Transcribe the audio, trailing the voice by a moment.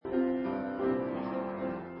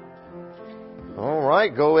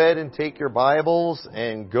right, go ahead and take your Bibles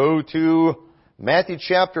and go to Matthew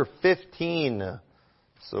chapter 15.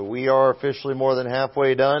 So we are officially more than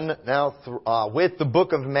halfway done now with the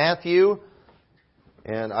book of Matthew.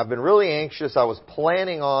 And I've been really anxious. I was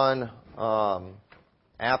planning on,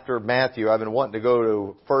 after Matthew, I've been wanting to go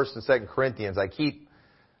to 1st and 2nd Corinthians. I keep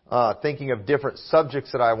thinking of different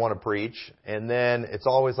subjects that I want to preach. And then it's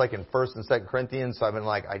always like in 1st and 2nd Corinthians. So I've been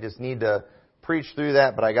like, I just need to preach through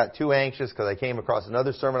that, but I got too anxious because I came across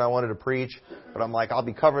another sermon I wanted to preach. But I'm like, I'll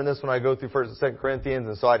be covering this when I go through 1st and 2nd Corinthians.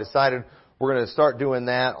 And so I decided we're going to start doing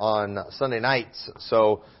that on Sunday nights.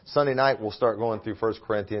 So Sunday night we'll start going through 1st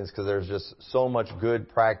Corinthians because there's just so much good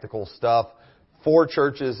practical stuff. 4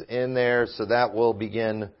 churches in there, so that will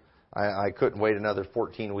begin. I couldn't wait another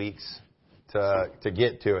 14 weeks to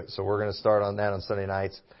get to it. So we're going to start on that on Sunday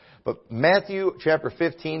nights. But Matthew chapter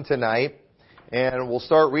 15 tonight. And we'll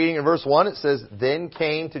start reading in verse 1. It says, Then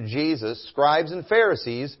came to Jesus scribes and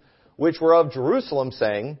Pharisees, which were of Jerusalem,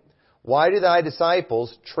 saying, Why do thy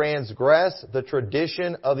disciples transgress the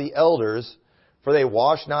tradition of the elders? For they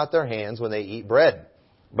wash not their hands when they eat bread.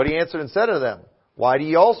 But he answered and said unto them, Why do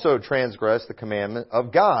ye also transgress the commandment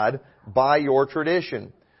of God by your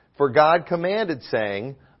tradition? For God commanded,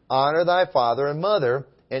 saying, Honor thy father and mother,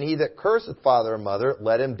 and he that curseth father and mother,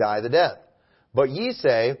 let him die the death. But ye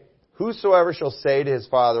say, Whosoever shall say to his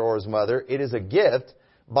father or his mother, It is a gift,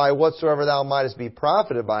 by whatsoever thou mightest be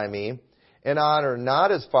profited by me, and honor not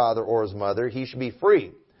his father or his mother, he shall be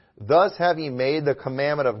free. Thus have ye made the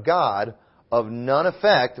commandment of God of none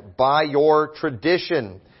effect by your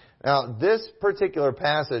tradition. Now, this particular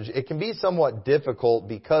passage, it can be somewhat difficult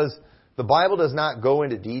because the Bible does not go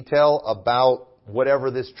into detail about whatever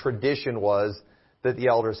this tradition was that the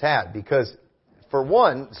elders had. Because for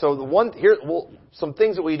one, some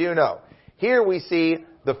things that we do know. Here we see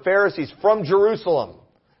the Pharisees from Jerusalem.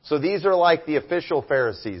 So these are like the official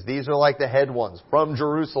Pharisees. These are like the head ones from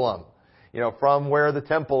Jerusalem. From where the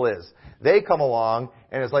temple is. They come along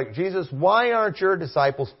and it's like, Jesus, why aren't your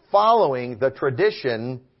disciples following the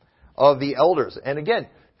tradition of the elders? And again,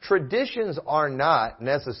 traditions are not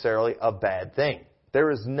necessarily a bad thing.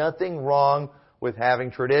 There is nothing wrong with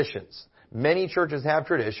having traditions. Many churches have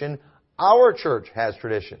tradition. Our church has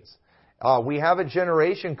traditions. We have a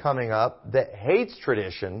generation coming up that hates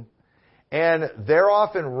tradition, and they're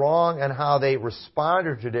often wrong on how they respond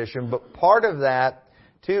to tradition. But part of that,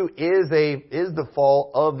 too, is the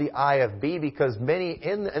fault of the IFB, because many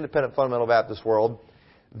in the independent fundamental Baptist world,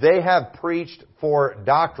 they have preached for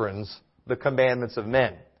doctrines the commandments of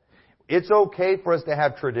men. It's okay for us to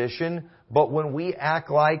have tradition, but when we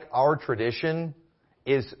act like our tradition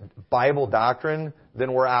is Bible doctrine,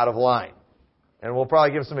 then we're out of line. And we'll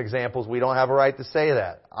probably give some examples. We don't have a right to say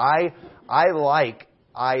that. I like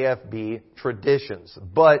IFB traditions,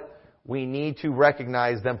 but we need to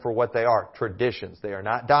recognize them for what they are, traditions. They are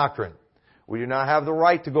not doctrine. We do not have the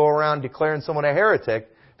right to go around declaring someone a heretic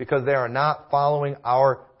because they are not following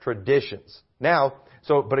our traditions.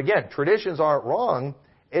 But again, traditions aren't wrong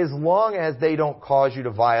as long as they don't cause you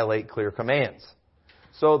to violate clear commands.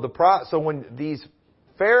 So when these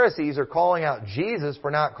Pharisees are calling out Jesus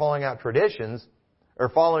for not calling out traditions or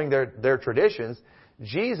following their traditions,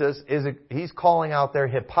 he's calling out their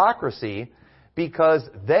hypocrisy because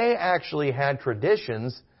they actually had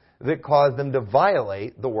traditions that caused them to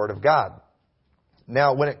violate the Word of God.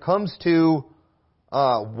 Now, when it comes to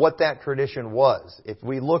what that tradition was, if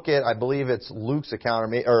we look at, I believe it's Luke's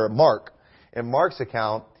account or Mark. In Mark's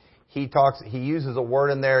account, he uses a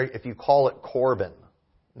word in there, if you call it Corban.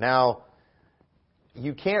 Now,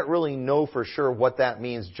 you can't really know for sure what that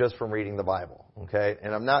means just from reading the Bible, okay?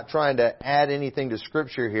 And I'm not trying to add anything to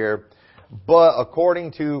Scripture here, but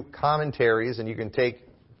according to commentaries, and you can take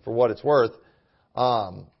for what it's worth,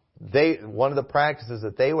 one of the practices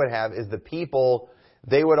that they would have is the people,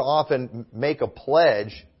 they would often make a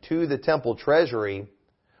pledge to the temple treasury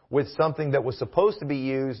with something that was supposed to be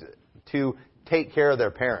used to take care of their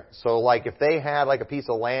parents. So like if they had like a piece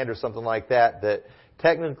of land or something like that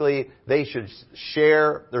technically they should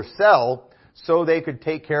share or sell so they could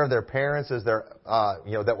take care of their parents as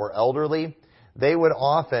that were elderly. They would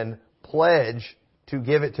often pledge to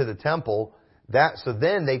give it to the temple. So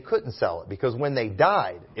then they couldn't sell it because when they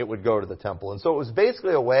died, it would go to the temple. And so it was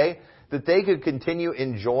basically a way that they could continue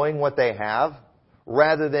enjoying what they have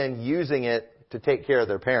rather than using it to take care of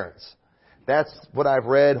their parents. That's what I've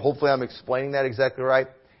read. Hopefully I'm explaining that exactly right.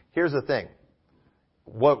 Here's the thing.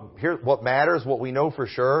 What matters, what we know for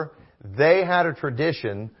sure, they had a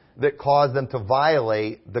tradition that caused them to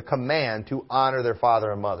violate the command to honor their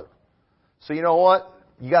father and mother. So you know what?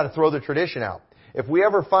 You got to throw the tradition out. If we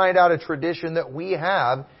ever find out a tradition that we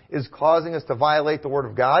have is causing us to violate the Word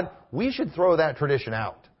of God, we should throw that tradition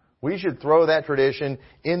out. We should throw that tradition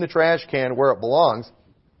in the trash can where it belongs.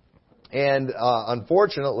 And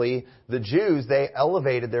unfortunately, the Jews, they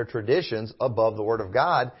elevated their traditions above the Word of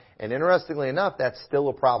God. And interestingly enough, that's still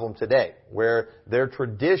a problem today, where their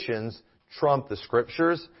traditions trump the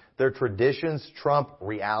Scriptures. Their traditions trump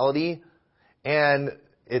reality. And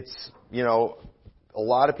it's, a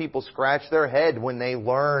lot of people scratch their head when they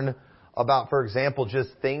learn about, for example, just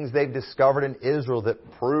things they've discovered in Israel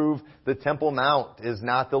that prove the Temple Mount is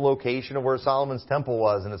not the location of where Solomon's temple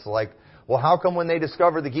was. And it's like, well, how come when they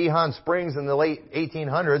discovered the Gihon Springs in the late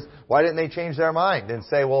 1800s, why didn't they change their mind and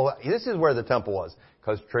say, well, this is where the temple was?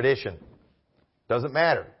 Because tradition. Doesn't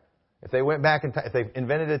matter. If they went back if they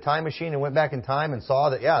invented a time machine and went back in time and saw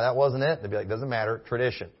that, that wasn't it, they'd be like, doesn't matter,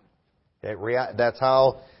 tradition. Okay, that's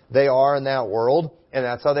how they are in that world, and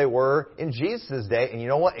that's how they were in Jesus' day. And you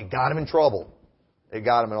know what? It got them in trouble. It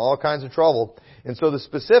got them in all kinds of trouble. And so the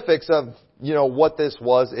specifics of, what this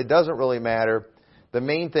was, it doesn't really matter. The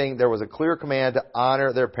main thing, there was a clear command to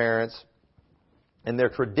honor their parents, and their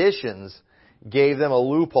traditions gave them a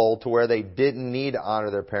loophole to where they didn't need to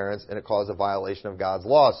honor their parents, and it caused a violation of God's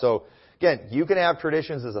law. So, again, you can have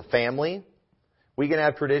traditions as a family. We can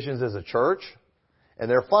have traditions as a church. And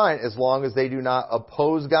they're fine as long as they do not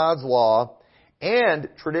oppose God's law. And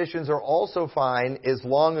traditions are also fine as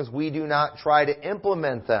long as we do not try to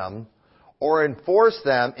implement them or enforce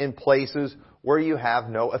them in places where you have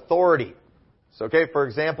no authority. So, for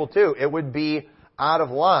example, too, it would be out of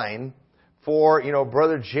line for,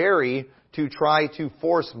 Brother Jerry to try to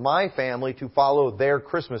force my family to follow their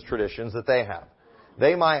Christmas traditions that they have.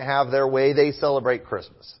 They might have their way they celebrate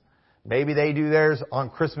Christmas. Maybe they do theirs on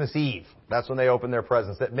Christmas Eve. That's when they open their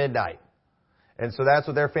presents at midnight. And so that's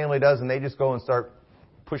what their family does, and they just go and start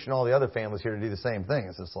pushing all the other families here to do the same thing.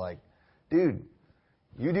 It's just like, dude,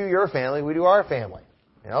 you do your family, we do our family.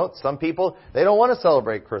 Some people, they don't want to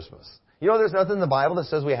celebrate Christmas. There's nothing in the Bible that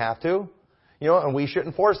says we have to. And we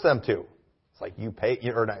shouldn't force them to. It's like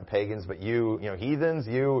or not pagans, but you heathens,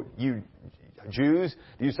 you Jews,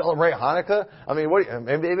 do you celebrate Hanukkah? I mean,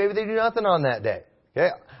 maybe they do nothing on that day. Okay?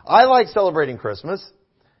 I like celebrating Christmas,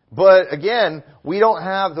 but again, we don't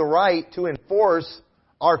have the right to enforce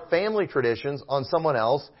our family traditions on someone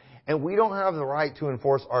else, and we don't have the right to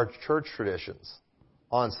enforce our church traditions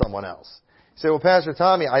on someone else. You say, well, Pastor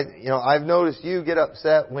Tommy, I've noticed you get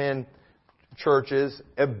upset when churches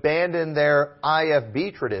abandon their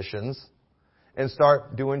IFB traditions and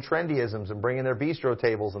start doing trendyisms and bringing their bistro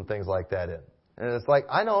tables and things like that in. And it's like,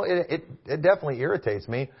 I know it definitely irritates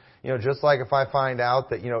me. Just like if I find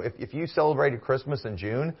out that, if you celebrated Christmas in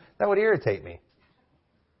June, that would irritate me.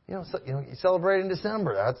 You celebrate in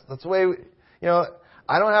December. That's the way,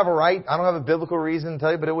 I don't have a right, I don't have a biblical reason to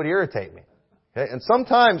tell you, but it would irritate me. Okay? And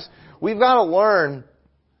sometimes we've got to learn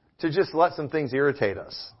to just let some things irritate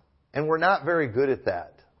us. And we're not very good at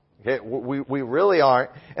that. Okay? We really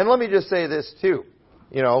aren't. And let me just say this too.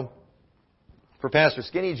 For Pastor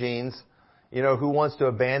Skinny Jeans, who wants to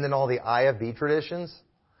abandon all the IFB traditions.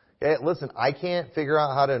 Okay, listen, I can't figure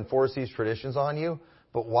out how to enforce these traditions on you,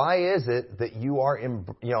 but why is it that you are,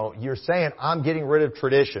 you're saying, I'm getting rid of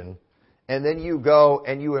tradition, and then you go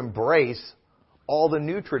and you embrace all the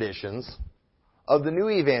new traditions of the new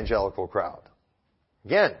evangelical crowd?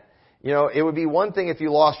 Again, it would be one thing if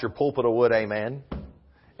you lost your pulpit of wood, amen,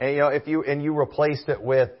 and you replaced it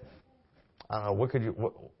with, I don't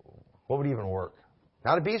know, what would even work?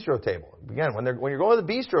 Not a bistro table. Again, when you're going to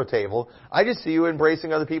the bistro table, I just see you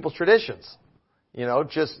embracing other people's traditions.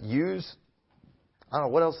 Just use, I don't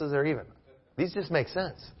know, what else is there even? These just make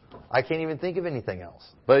sense. I can't even think of anything else.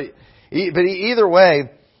 But either way,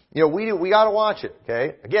 we got to watch it,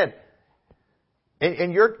 okay? Again,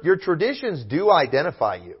 and your traditions do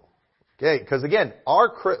identify you. Okay? Because again,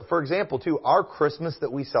 for example, too, our Christmas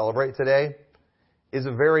that we celebrate today is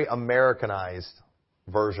a very Americanized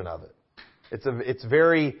version of it. It's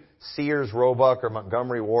very Sears, Roebuck, or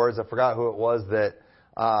Montgomery Wards. I forgot who it was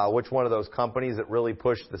which one of those companies that really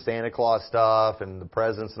pushed the Santa Claus stuff and the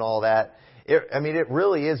presents and all that. It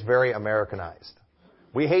really is very Americanized.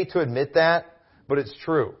 We hate to admit that, but it's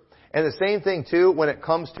true. And the same thing too when it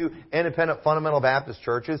comes to independent fundamental Baptist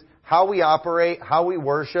churches, how we operate, how we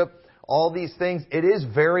worship, all these things, it is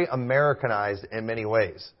very Americanized in many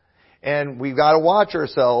ways. And we've got to watch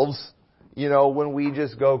ourselves when we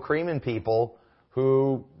just go creaming people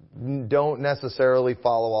who don't necessarily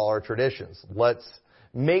follow all our traditions. Let's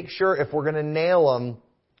make sure if we're going to nail them,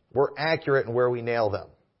 we're accurate in where we nail them.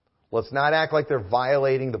 Let's not act like they're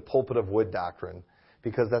violating the pulpit of wood doctrine,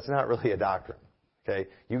 because that's not really a doctrine. Okay?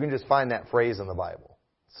 You can just find that phrase in the Bible.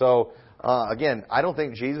 So, again, I don't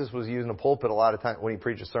think Jesus was using a pulpit a lot of times when he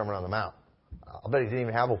preached a Sermon on the Mount. I'll bet he didn't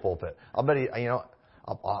even have a pulpit. I'll bet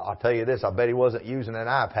I'll tell you this, I bet he wasn't using an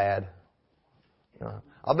iPad.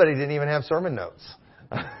 I'll bet he didn't even have sermon notes.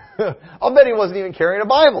 I'll bet he wasn't even carrying a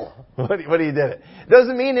Bible when he did it.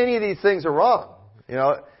 Doesn't mean any of these things are wrong.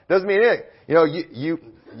 Doesn't mean anything.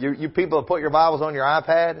 You people that put your Bibles on your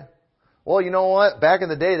iPad, well, you know what? Back in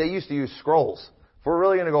the day, they used to use scrolls. If we're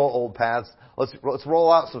really going to go old paths, let's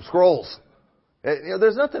roll out some scrolls.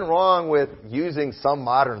 There's nothing wrong with using some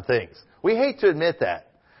modern things. We hate to admit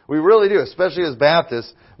that. We really do, especially as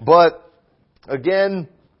Baptists. But again,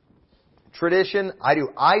 tradition,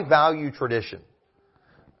 I value tradition.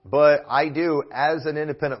 But I do, as an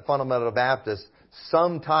independent fundamental Baptist,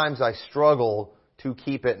 sometimes I struggle to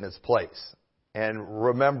keep it in its place. And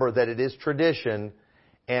remember that it is tradition,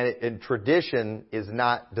 and tradition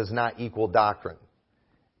does not equal doctrine.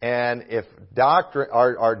 And if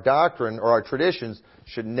our doctrine or our traditions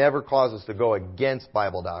should never cause us to go against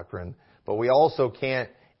Bible doctrine, but we also can't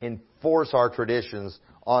enforce our traditions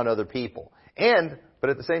on other people. But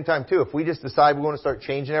at the same time too, if we just decide we want to start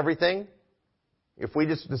changing everything, if we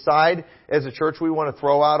just decide as a church we want to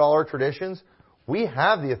throw out all our traditions, we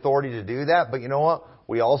have the authority to do that. But you know what?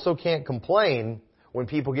 We also can't complain when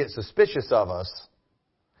people get suspicious of us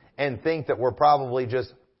and think that we're probably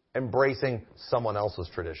just embracing someone else's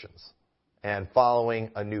traditions and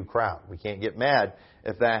following a new crowd. We can't get mad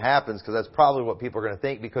if that happens, because that's probably what people are going to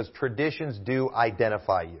think, because traditions do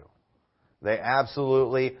identify you. They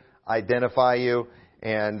absolutely identify you.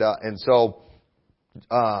 And so,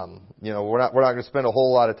 we're not going to spend a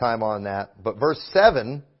whole lot of time on that. But verse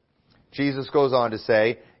 7, Jesus goes on to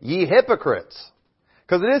say, ye hypocrites.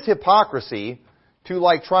 Because it is hypocrisy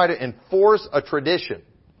to try to enforce a tradition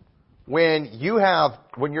when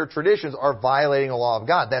your traditions are violating a law of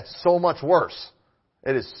God. That's so much worse.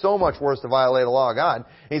 It is so much worse to violate a law of God. And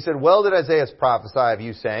he said, well did Isaiah prophesy of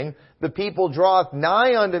you, saying, the people draweth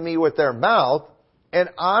nigh unto me with their mouth, and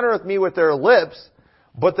honoreth me with their lips,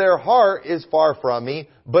 but their heart is far from me,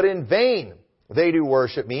 but in vain they do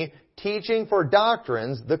worship me, teaching for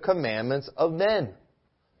doctrines the commandments of men.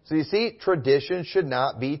 So you see, tradition should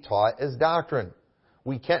not be taught as doctrine.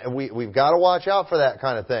 We've got to watch out for that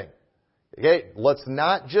kind of thing. Okay? Let's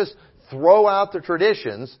not just throw out the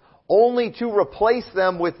traditions only to replace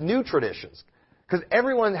them with new traditions. Because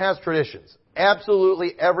everyone has traditions.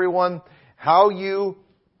 Absolutely everyone. How you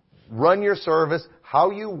run your service,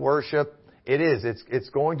 how you worship, it's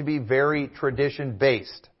going to be very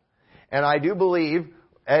tradition-based. And I do believe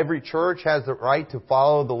every church has the right to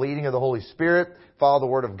follow the leading of the Holy Spirit, follow the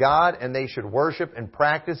Word of God, and they should worship and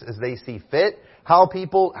practice as they see fit. How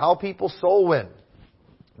people soul win.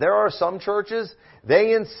 There are some churches,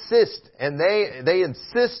 they insist, and they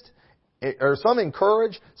insist, or some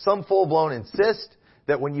encourage, some full-blown insist,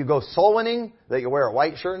 that when you go soul winning, that you wear a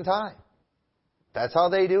white shirt and tie. That's how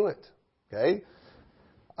they do it. Okay?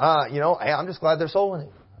 Hey, I'm just glad they're soul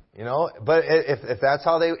winning. But if that's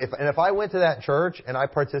how if I went to that church and I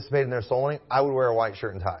participated in their soul winning, I would wear a white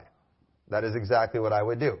shirt and tie. That is exactly what I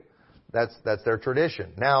would do. That's their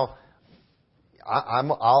tradition. Now,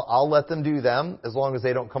 I'll let them do them as long as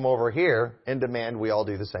they don't come over here and demand we all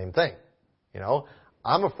do the same thing.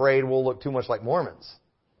 I'm afraid we'll look too much like Mormons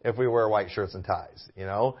if we wear white shirts and ties.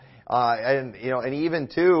 And even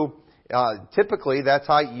too, typically that's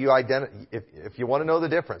how you identify. If you want to know the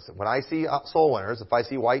difference, when I see soul winners, if I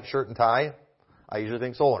see white shirt and tie, I usually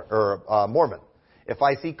think soul winner or Mormon. If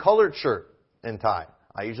I see colored shirt and tie,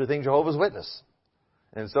 I usually think Jehovah's Witness.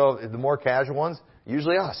 And so the more casual ones,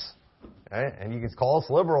 usually us. Okay? And you can call us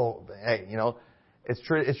liberal. Hey, it's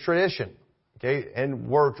tradition. Okay? And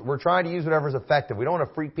we're trying to use whatever's effective. We don't want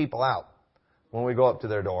to freak people out when we go up to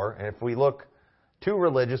their door. And if we look too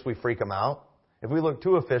religious, we freak them out. If we look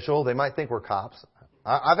too official, they might think we're cops.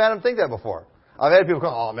 I've had them think that before. I've had people go,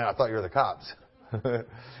 oh man, I thought you were the cops.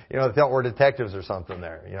 They thought we're detectives or something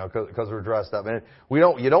there, because we're dressed up. And we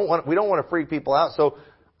don't want to freak people out. So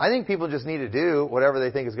I think people just need to do whatever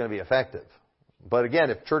they think is going to be effective. But again,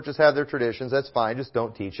 if churches have their traditions, that's fine. Just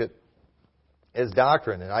don't teach it as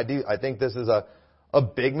doctrine. And I think this is a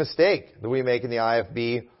big mistake that we make in the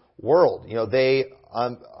IFB world. They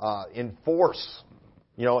enforce,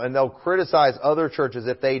 and they'll criticize other churches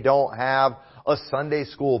if they don't have a Sunday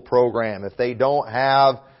school program, if they don't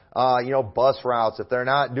have, bus routes, if they're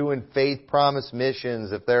not doing faith promise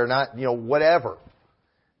missions, if they're not, whatever.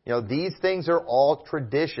 These things are all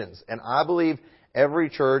traditions. And I believe every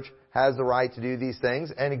church has the right to do these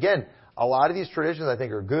things. And again, a lot of these traditions I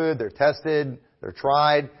think are good. They're tested. They're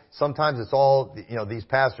tried. Sometimes it's all, these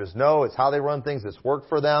pastors know it's how they run things that's worked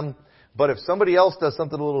for them. But if somebody else does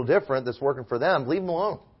something a little different that's working for them, leave them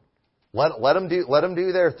alone. Let them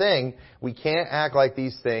do their thing. We can't act like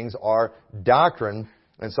these things are doctrine.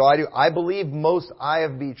 And so I believe most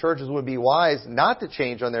IFB churches would be wise not to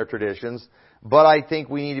change on their traditions, but I think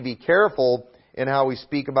we need to be careful in how we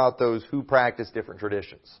speak about those who practice different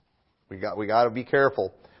traditions. We got to be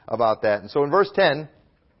careful about that. And so in verse 10, it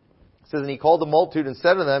says, "And he called the multitude and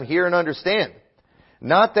said to them, Hear and understand.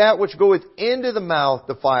 Not that which goeth into the mouth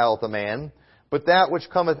defileth a man, but that which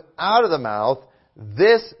cometh out of the mouth,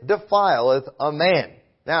 this defileth a man."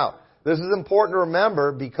 Now, this is important to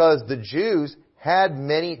remember because the Jews had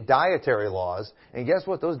many dietary laws. And guess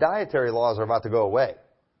what? Those dietary laws are about to go away,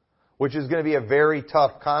 which is going to be a very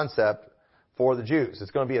tough concept for the Jews. It's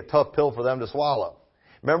going to be a tough pill for them to swallow.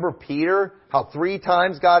 Remember Peter, how 3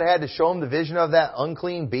 times God had to show him the vision of that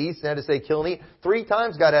unclean beast and had to say, kill and eat? 3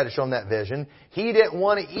 times God had to show him that vision. He didn't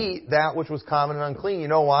want to eat that which was common and unclean. You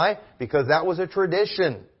know why? Because that was a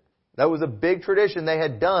tradition. That was a big tradition they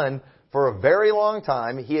had done for a very long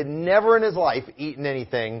time. He had never in his life eaten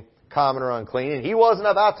anything common or unclean, and he wasn't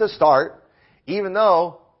about to start, even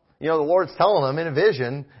though, the Lord's telling him in a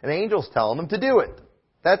vision, and angels telling him to do it.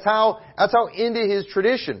 That's how into his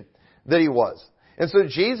tradition that he was. And so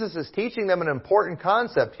Jesus is teaching them an important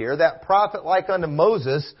concept here, that prophet like unto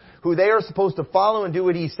Moses, who they are supposed to follow and do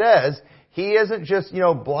what he says. He isn't just,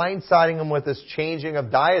 blindsiding them with this changing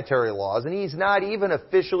of dietary laws, and he's not even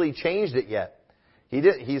officially changed it yet.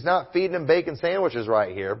 He's not feeding them bacon sandwiches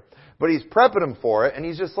right here, but he's prepping them for it, and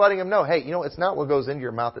he's just letting them know, hey, it's not what goes into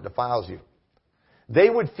your mouth that defiles you. They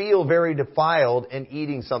would feel very defiled in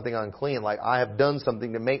eating something unclean, like I have done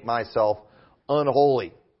something to make myself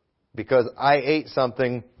unholy because I ate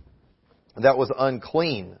something that was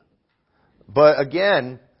unclean. But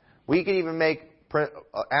again, we can even make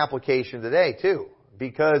application today too,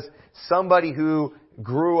 because somebody who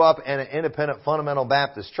grew up in an independent fundamental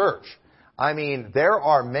Baptist church, there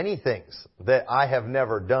are many things that I have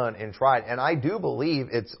never done and tried, and I do believe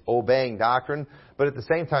it's obeying doctrine, but at the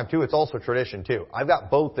same time too, it's also tradition too. I've got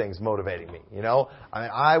both things motivating me,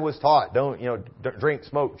 I was taught, don't drink,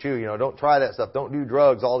 smoke, chew, don't try that stuff, don't do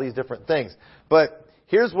drugs, all these different things. But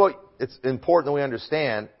here's what it's important that we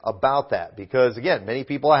understand about that, because again, many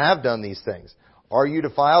people have done these things. Are you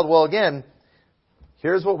defiled? Well, again,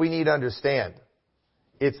 here's what we need to understand.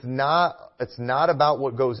 It's not about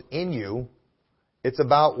what goes in you. It's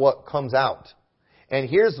about what comes out. And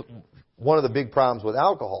here's one of the big problems with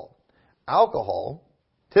alcohol. Alcohol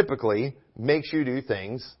typically makes you do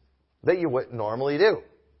things that you wouldn't normally do.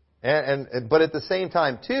 But at the same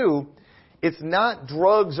time, too, it's not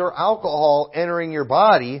drugs or alcohol entering your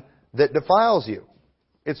body that defiles you.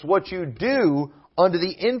 It's what you do under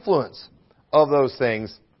the influence of those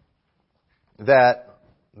things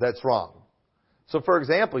that's wrong. So, for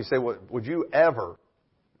example, you say, would you ever,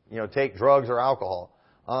 take drugs or alcohol?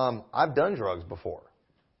 I've done drugs before.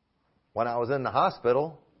 When I was in the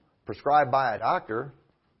hospital, prescribed by a doctor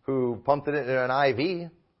who pumped it into an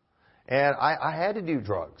IV, and I had to do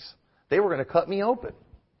drugs. They were going to cut me open.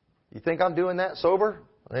 You think I'm doing that sober?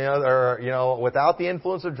 Or without the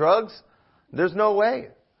influence of drugs? There's no way.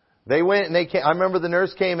 They went and I remember the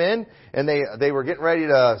nurse came in and they were getting ready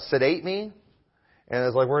to sedate me. And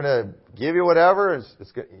it's like, we're going to give you whatever.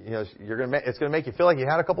 It's going to make you feel like you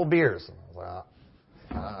had a couple beers. I was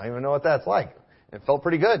like, I don't even know what that's like. It felt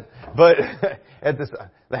pretty good. But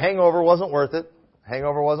the hangover wasn't worth it.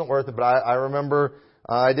 But I remember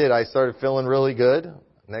I started feeling really good.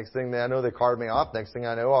 Next thing I know, they carted me off. Next thing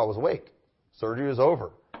I know, I was awake. Surgery was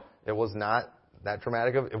over. It was not that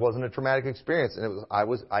traumatic. It wasn't a traumatic experience. And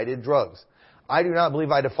I did drugs. I do not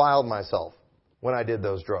believe I defiled myself when I did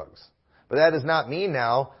those drugs. But that does not mean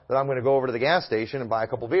now that I'm going to go over to the gas station and buy a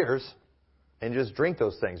couple beers and just drink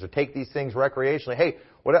those things or take these things recreationally. Hey,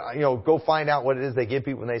 go find out what it is they give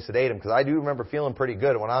people when they sedate them, because I do remember feeling pretty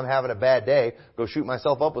good. When I'm having a bad day, go shoot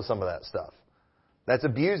myself up with some of that stuff. That's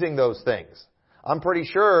abusing those things. I'm pretty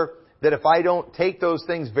sure that if I don't take those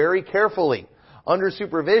things very carefully under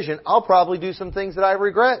supervision, I'll probably do some things that I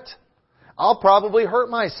regret. I'll probably hurt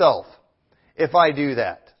myself if I do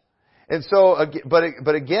that. And so,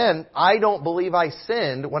 but again, I don't believe I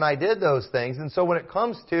sinned when I did those things. And so when it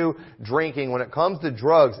comes to drinking, when it comes to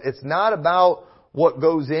drugs, it's not about what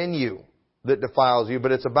goes in you that defiles you,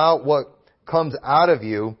 but it's about what comes out of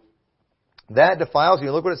you that defiles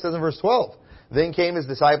you. Look what it says in verse 12. Then came his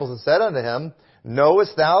disciples and said unto him,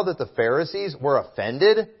 Knowest thou that the Pharisees were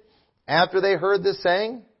offended after they heard this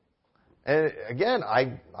saying? And again,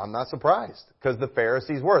 I'm not surprised, because the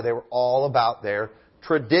Pharisees were. They were all about their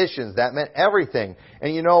traditions. That meant everything.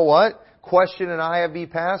 And you know what? Question an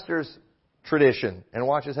IFB pastor's tradition and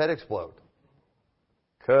watch his head explode.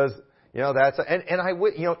 Because,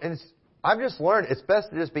 I've just learned it's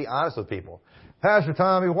best to just be honest with people. Pastor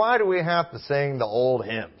Tommy, why do we have to sing the old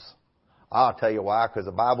hymns? I'll tell you why, because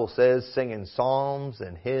the Bible says singing psalms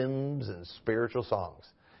and hymns and spiritual songs.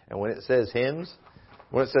 And when it says hymns,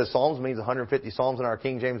 when it says psalms, it means 150 psalms in our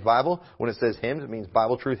King James Bible. When it says hymns, it means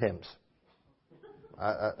Bible truth hymns.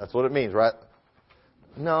 That's what it means, right?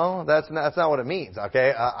 No, that's not what it means,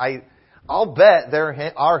 okay? I'll bet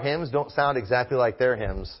our hymns don't sound exactly like their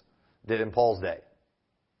hymns did in Paul's day.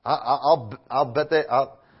 I'll bet they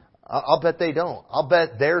don't. I'll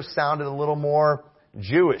bet theirs sounded a little more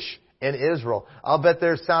Jewish in Israel. I'll bet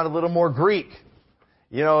theirs sounded a little more Greek.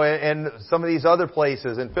 And some of these other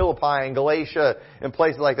places in Philippi and Galatia and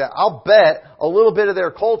places like that. I'll bet a little bit of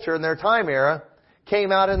their culture and their time era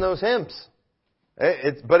came out in those hymns.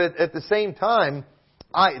 But at the same time,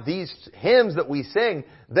 these hymns that we sing,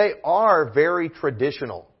 they are very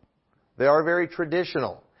traditional. They are very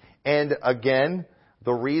traditional. And again,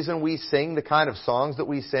 the reason we sing the kind of songs that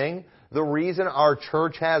we sing, the reason our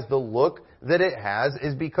church has the look that it has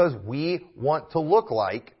is because we want to look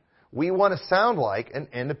like, we want to sound like an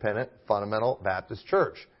independent fundamental Baptist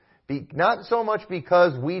church. Not so much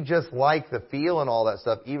because we just like the feel and all that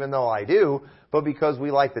stuff, even though I do, but because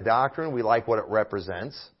we like the doctrine, we like what it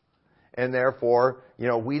represents. And therefore,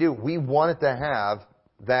 we want it to have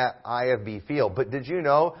that IFB feel. But did you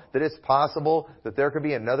know that it's possible that there could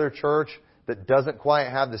be another church that doesn't quite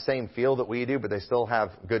have the same feel that we do, but they still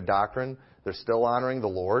have good doctrine? They're still honoring the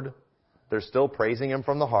Lord. They're still praising Him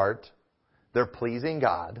from the heart. They're pleasing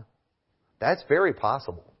God. That's very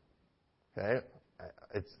possible. Okay?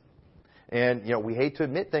 We hate to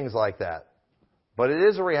admit things like that, but it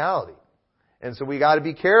is a reality. And so we got to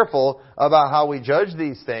be careful about how we judge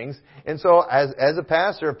these things. And so as a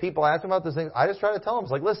pastor, if people ask me about these things, I just try to tell them,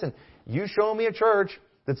 it's like, listen, you show me a church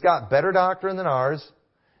that's got better doctrine than ours,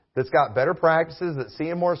 that's got better practices, that's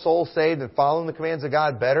seeing more souls saved and following the commands of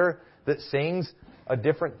God better, that sings a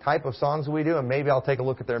different type of songs than we do, and maybe I'll take a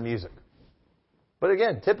look at their music. But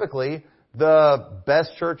again, typically, the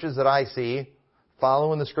best churches that I see,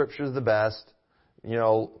 following the Scriptures the best,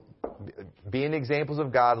 being examples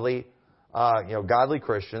of godly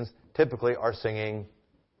Christians, typically are singing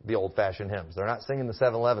the old-fashioned hymns. They're not singing the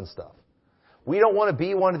 7-Eleven stuff. We don't want to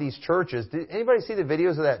be one of these churches. Did anybody see the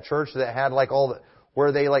videos of that church that had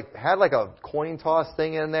where they had a coin toss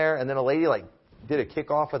thing in there, and then a lady did a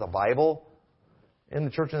kickoff with a Bible in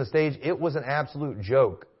the church on the stage? It was an absolute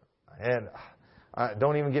joke. And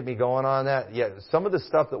don't even get me going on that. Yeah, some of the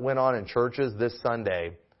stuff that went on in churches this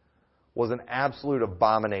Sunday was an absolute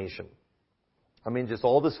abomination. I mean, just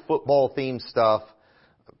all this football-themed stuff.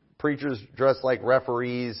 Preachers dressed like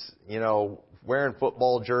referees, wearing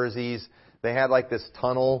football jerseys. They had this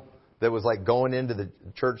tunnel that was going into the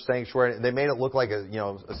church sanctuary. They made it look like a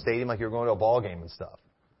stadium, like you were going to a ball game and stuff.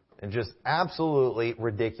 And just absolutely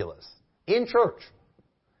ridiculous. In church.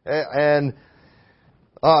 And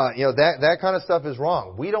that kind of stuff is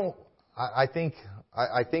wrong. I think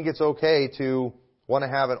it's okay to want to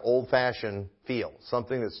have an old-fashioned feel,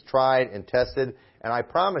 something that's tried and tested. And I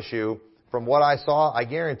promise you, from what I saw, I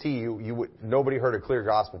guarantee you nobody heard a clear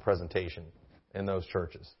gospel presentation in those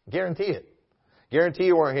churches. Guarantee it. Guarantee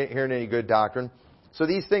you weren't hearing any good doctrine. So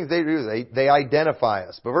these things they do, they identify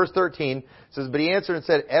us. But verse 13 says, "But he answered and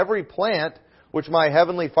said, Every plant which my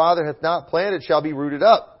heavenly Father hath not planted shall be rooted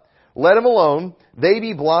up. Let them alone. They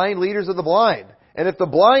be blind leaders of the blind. And if the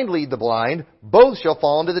blind lead the blind, both shall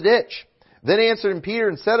fall into the ditch. Then answered him Peter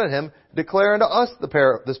and said unto him, Declare unto us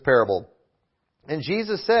this parable. And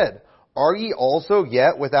Jesus said, Are ye also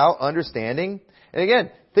yet without understanding?" And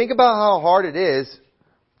again, think about how hard it is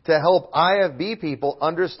to help IFB people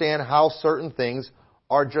understand how certain things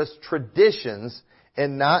are just traditions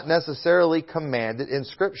and not necessarily commanded in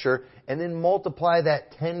Scripture, and then multiply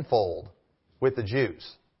that tenfold with the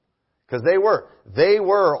Jews. Because they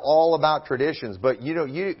were all about traditions. But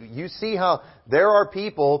you see how there are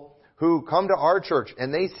people who come to our church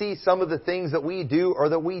and they see some of the things that we do or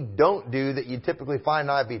that we don't do that you typically find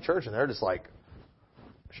in IFB church, and they're just like,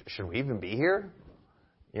 should we even be here?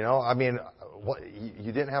 What,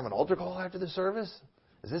 you didn't have an altar call after the service?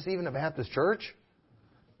 Is this even a Baptist church?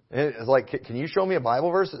 And it's like, can you show me a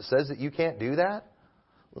Bible verse that says that you can't do that?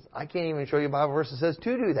 I can't even show you a Bible verse that says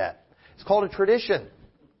to do that. It's called a tradition.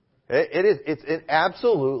 It is. It's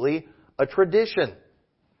absolutely a tradition.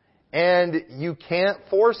 And you can't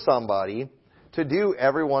force somebody to do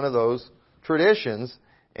every one of those traditions.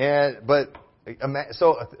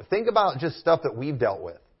 So think about just stuff that we've dealt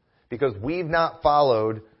with. because we've not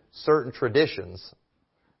followed certain traditions,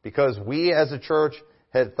 because we as a church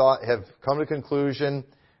have come to the conclusion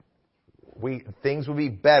things would be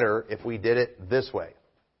better if we did it this way.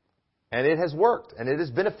 And it has worked, and it has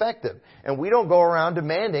been effective. And we don't go around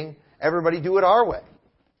demanding everybody do it our way.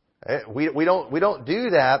 We don't do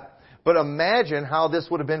that, but imagine how this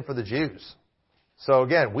would have been for the Jews. So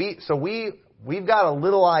again, we've got a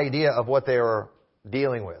little idea of what they were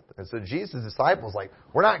dealing with. And so Jesus' disciples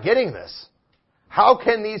we're not getting this. How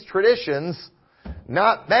can these traditions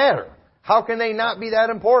not matter? How can they not be that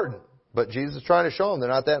important? But Jesus is trying to show them they're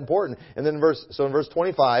not that important. And then in verse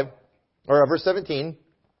 25, or verse 17,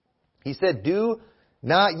 He said, "Do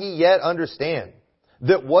not ye yet understand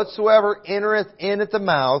that whatsoever entereth in at the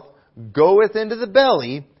mouth goeth into the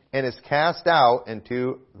belly and is cast out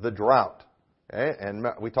into the drought." Okay? And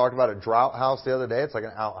we talked about a drought house the other day. It's like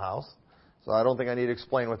an outhouse. So I don't think I need to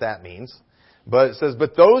explain what that means. But it says,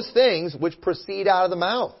 "But those things which proceed out of the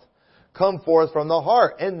mouth come forth from the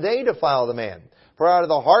heart, and they defile the man. For out of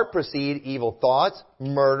the heart proceed evil thoughts,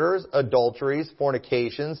 murders, adulteries,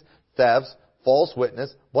 fornications, thefts, false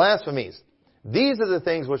witness, blasphemies. These are the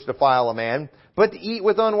things which defile a man, but to eat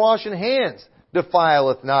with unwashen hands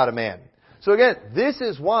defileth not a man." So again, this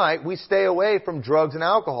is why we stay away from drugs and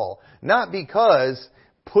alcohol. Not because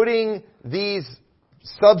putting these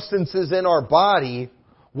substances in our body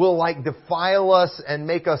will defile us and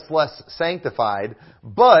make us less sanctified,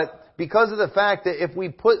 but because of the fact that if we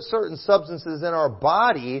put certain substances in our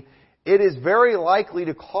body, it is very likely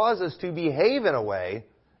to cause us to behave in a way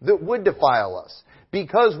that would defile us.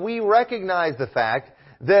 Because we recognize the fact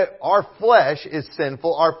that our flesh is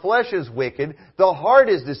sinful, our flesh is wicked, the heart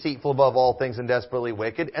is deceitful above all things and desperately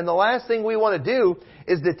wicked, and the last thing we want to do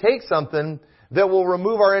is to take something that will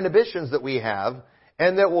remove our inhibitions that we have,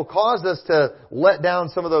 and that will cause us to let down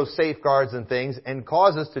some of those safeguards and things, and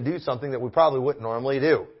cause us to do something that we probably wouldn't normally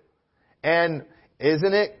do. And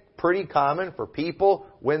isn't it pretty common for people,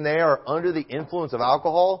 when they are under the influence of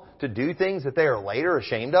alcohol, to do things that they are later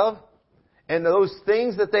ashamed of? And those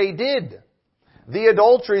things that they did, the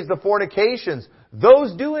adulteries, the fornications,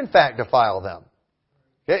 those do in fact defile them.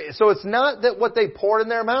 Okay? So it's not that what they poured in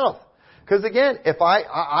their mouth. Because again, if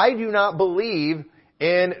I do not believe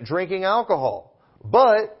in drinking alcohol.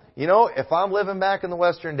 But, if I'm living back in the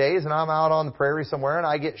western days and I'm out on the prairie somewhere and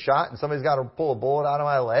I get shot and somebody's got to pull a bullet out of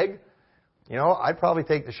my leg, I'd probably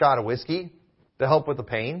take the shot of whiskey to help with the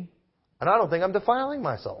pain. And I don't think I'm defiling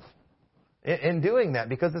myself in doing that,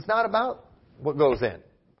 because it's not about what goes in.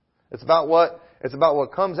 It's about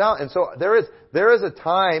what comes out. And so there is a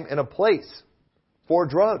time and a place for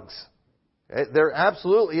drugs. There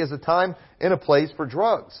absolutely is a time and a place for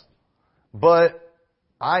drugs. But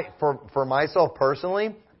for myself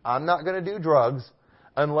personally, I'm not going to do drugs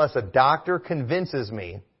unless a doctor convinces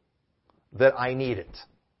me that I need it.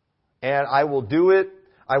 And I will do it.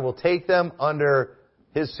 I will take them under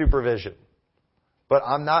his supervision. But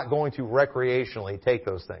I'm not going to recreationally take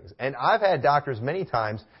those things. And I've had doctors many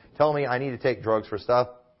times tell me I need to take drugs for stuff,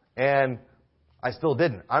 and I still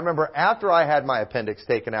didn't. I remember after I had my appendix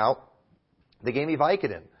taken out, they gave me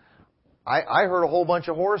Vicodin. I heard a whole bunch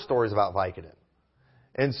of horror stories about Vicodin.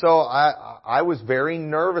 And so I was very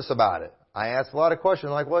nervous about it. I asked a lot of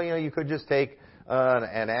questions you could just take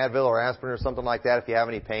an Advil or aspirin or something like that if you have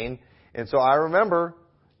any pain. And so I remember,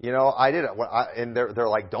 I did it. And they're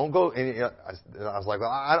like, don't go. And I was like, well,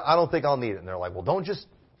 I don't think I'll need it. And they're like, well, don't just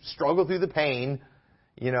struggle through the pain.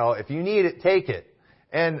 If you need it, take it.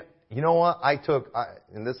 And you know what?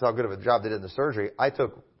 And this is how good of a job they did in the surgery, I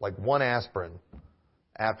took one aspirin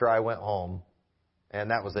after I went home,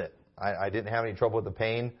 and that was it. I didn't have any trouble with the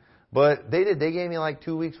pain. But they gave me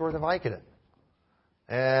 2 weeks worth of Vicodin.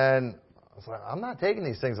 And I was like, I'm not taking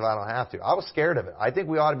these things if I don't have to. I was scared of it. I think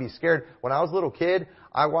we ought to be scared. When I was a little kid,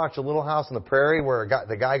 I watched A Little House on the Prairie where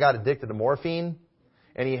the guy got addicted to morphine.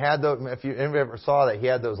 And he had if you ever saw that, he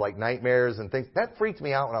had those nightmares and things. That freaked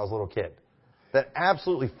me out when I was a little kid. That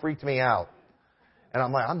absolutely freaked me out. And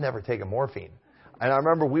I'm like, I'm never taking morphine. And I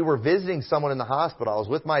remember we were visiting someone in the hospital. I was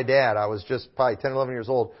with my dad. I was just probably 10, 11 years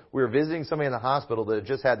old. We were visiting somebody in the hospital that had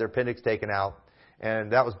just had their appendix taken out.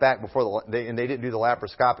 And that was back before they didn't do the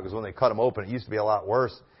laparoscopic, because when they cut them open, it used to be a lot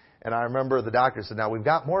worse. And I remember the doctor said, now we've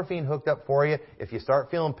got morphine hooked up for you. If you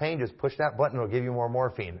start feeling pain, just push that button. It'll give you more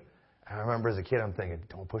morphine. And I remember as a kid, I'm thinking,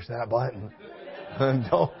 don't push that button. And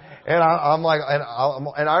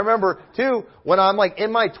I remember too, when I'm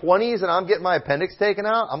in my 20s and I'm getting my appendix taken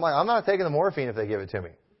out, I'm like, I'm not taking the morphine if they give it to me.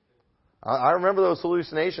 I remember those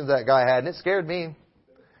hallucinations that guy had, and it scared me.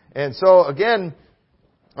 And so again,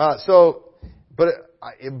 but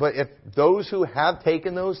if those who have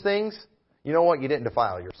taken those things, you know what? You didn't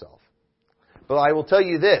defile yourself. But I will tell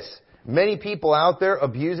you this. Many people out there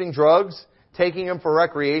abusing drugs, taking them for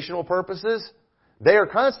recreational purposes, they are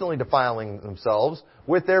constantly defiling themselves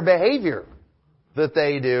with their behavior that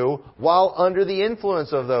they do while under the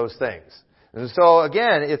influence of those things. And so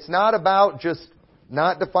again, it's not about just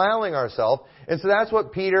not defiling ourselves. And so that's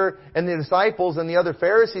what Peter and the disciples and the other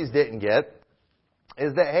Pharisees didn't get,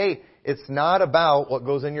 is that, hey, it's not about what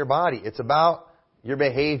goes in your body. It's about your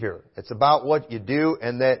behavior. It's about what you do,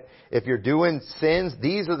 and that if you're doing sins,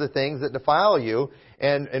 these are the things that defile you.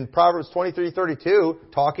 And in Proverbs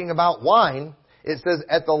 23:32, talking about wine, it says,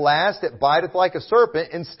 at the last it biteth like a serpent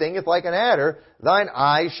and stingeth like an adder. Thine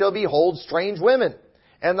eyes shall behold strange women,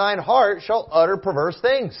 and thine heart shall utter perverse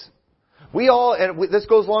things. This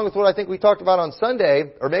goes along with what I think we talked about on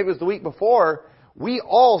Sunday, or maybe it was the week before. We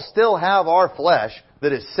all still have our flesh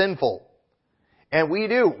that is sinful. And we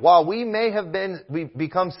do. While we've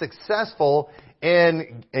become successful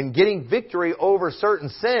in getting victory over certain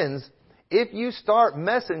sins, if you start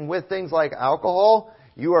messing with things like alcohol,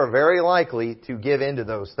 you are very likely to give into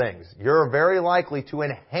those things. You're very likely to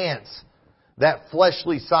enhance that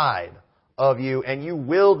fleshly side of you, and you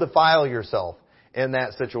will defile yourself in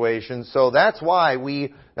that situation. So that's why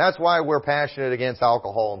we're passionate against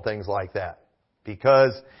alcohol and things like that.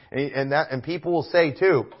 Because, and people will say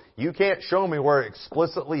too, you can't show me where it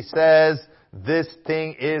explicitly says this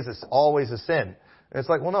thing is always a sin. And it's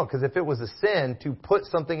like, well, no, because if it was a sin to put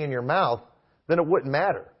something in your mouth, then it wouldn't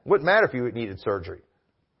matter. It wouldn't matter if you needed surgery.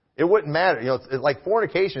 It wouldn't matter. It's like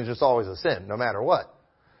fornication is just always a sin, no matter what.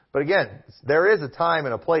 But again, there is a time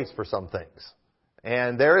and a place for some things.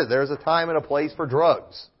 And there's a time and a place for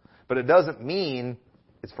drugs. But it doesn't mean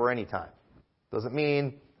it's for any time. It doesn't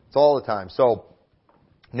mean it's all the time. So,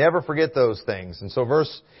 never forget those things. And so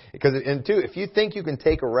if you think you can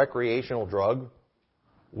take a recreational drug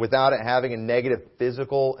without it having a negative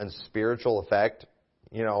physical and spiritual effect,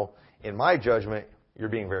 in my judgment, you're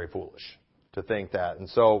being very foolish to think that. And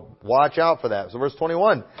so watch out for that. So verse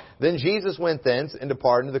 21, then Jesus went thence and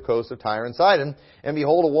departed to the coast of Tyre and Sidon. And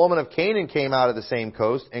behold, a woman of Canaan came out of the same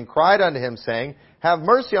coast and cried unto him, saying, have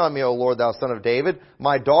mercy on me, O Lord, thou son of David.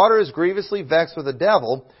 My daughter is grievously vexed with a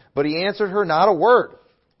devil. But he answered her not a word.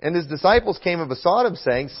 And his disciples came and besought him,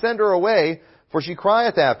 saying, send her away, for she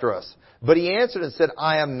crieth after us. But he answered and said,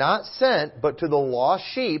 I am not sent, but to the lost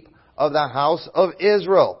sheep of the house of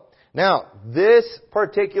Israel. Now, this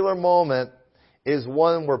particular moment is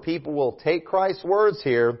one where people will take Christ's words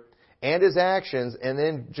here and his actions and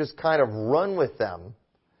then just kind of run with them,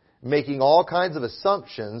 making all kinds of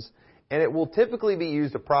assumptions, and it will typically be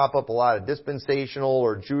used to prop up a lot of dispensational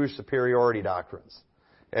or Jewish superiority doctrines.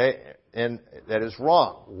 Okay? And that is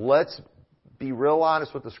wrong. Let's be real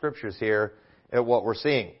honest with the Scriptures here at what we're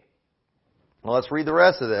seeing. Well, let's read the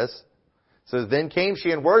rest of this. It says, then came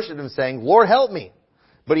she and worshipped him, saying, Lord, help me.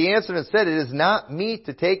 But he answered and said, it is not meet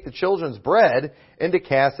to take the children's bread and to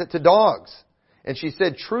cast it to dogs. And she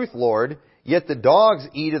said, truth, Lord, yet the dogs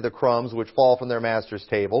eat of the crumbs which fall from their master's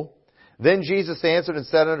table. Then Jesus answered and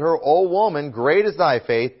said unto her, O woman, great is thy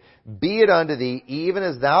faith. Be it unto thee, even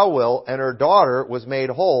as thou wilt. And her daughter was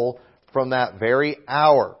made whole from that very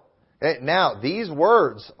hour. Now, these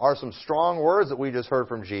words are some strong words that we just heard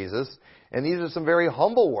from Jesus. And these are some very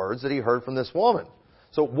humble words that he heard from this woman.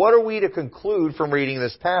 So what are we to conclude from reading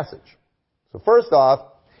this passage? So first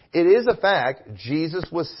off, it is a fact Jesus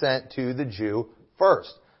was sent to the Jew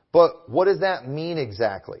first. But what does that mean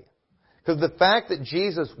exactly? Because the fact that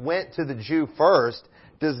Jesus went to the Jew first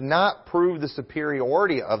does not prove the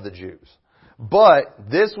superiority of the Jews. But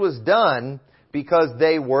this was done because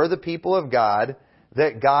they were the people of God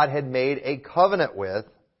that God had made a covenant with,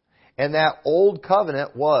 and that old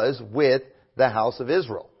covenant was with the house of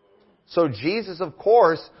Israel. So Jesus, of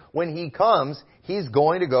course, when he comes, he's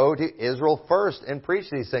going to go to Israel first and preach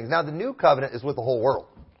these things. Now, the new covenant is with the whole world.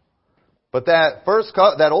 But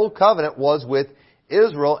that old covenant was with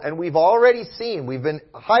Israel, and we've already seen, we've been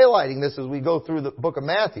highlighting this as we go through the book of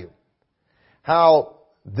Matthew, how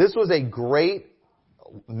this was a great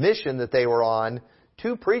mission that they were on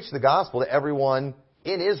to preach the gospel to everyone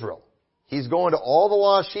in Israel. He's going to all the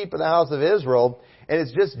lost sheep of the house of Israel, and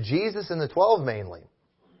it's just Jesus and the 12 mainly.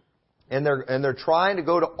 And they're trying to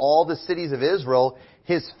go to all the cities of Israel.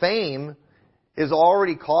 His fame is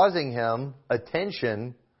already causing him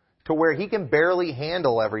attention to where he can barely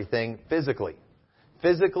handle everything physically.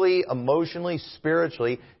 Physically, emotionally,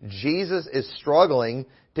 spiritually, Jesus is struggling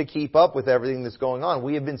to keep up with everything that's going on.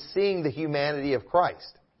 We have been seeing the humanity of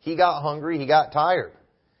Christ. He got hungry, he got tired.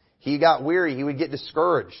 He got weary, he would get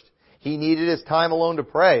discouraged. He needed his time alone to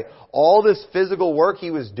pray. All this physical work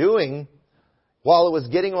he was doing, while it was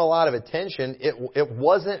getting him a lot of attention, it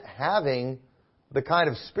wasn't having the kind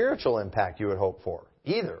of spiritual impact you would hope for,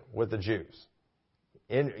 either with the Jews.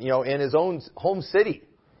 In his own home city.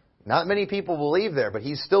 Not many people believe there, but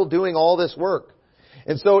he's still doing all this work.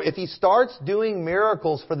 And so if he starts doing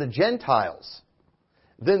miracles for the Gentiles,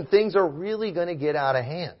 then things are really going to get out of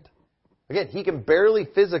hand. Again, he can barely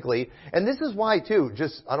physically, and this is why too,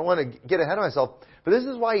 I don't want to get ahead of myself, but this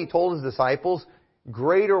is why he told his disciples,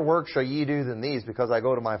 greater work shall ye do than these, because I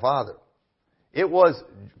go to my Father. It was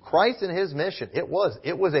Christ and his mission. It was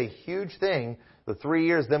a huge thing, the 3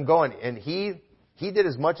 years them going, and he did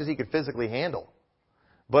as much as he could physically handle.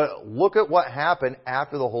 But look at what happened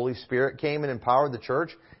after the Holy Spirit came and empowered the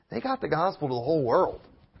church. They got the gospel to the whole world.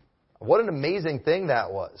 What an amazing thing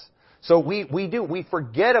that was. So we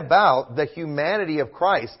forget about the humanity of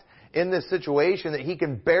Christ in this situation, that he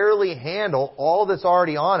can barely handle all that's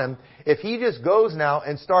already on him. If he just goes now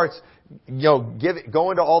and starts,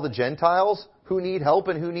 going to all the Gentiles who need help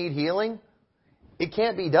and who need healing, it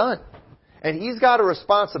can't be done. And he's got a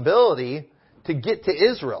responsibility to get to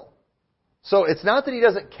Israel. So it's not that he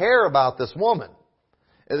doesn't care about this woman.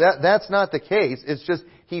 That's not the case. It's just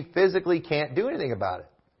he physically can't do anything about it.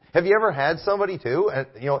 Have you ever had somebody too? And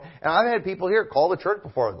I've had people here call the church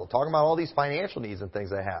before. They'll talk about all these financial needs and things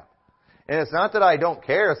they have. And it's not that I don't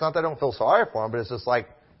care. It's not that I don't feel sorry for them. But it's just like,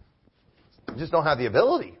 I just don't have the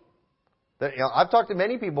ability. I've talked to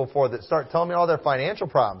many people before that start telling me all their financial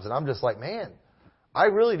problems. And I'm just like, man, I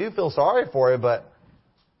really do feel sorry for you, but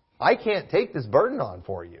I can't take this burden on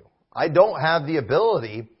for you. I don't have the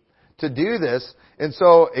ability to do this. And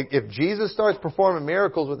so if Jesus starts performing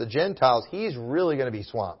miracles with the Gentiles, he's really going to be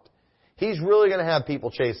swamped. He's really going to have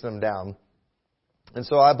people chasing him down. And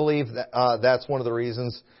so I believe that that's one of the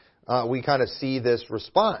reasons we kind of see this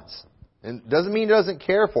response. And doesn't mean he doesn't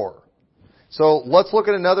care for her. So let's look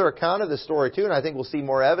at another account of this story too, and I think we'll see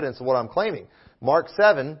more evidence of what I'm claiming. Mark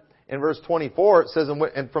 7, in verse 24, it says,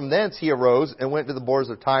 and from thence he arose and went to the borders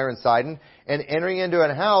of Tyre and Sidon, and entering into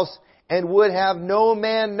an house, and would have no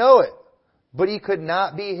man know it, but he could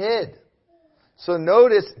not be hid. So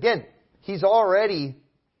notice, again, he's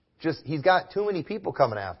got too many people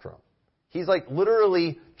coming after him. He's like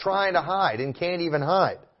literally trying to hide and can't even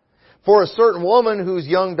hide. For a certain woman whose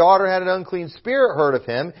young daughter had an unclean spirit heard of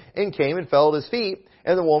him, and came and fell at his feet.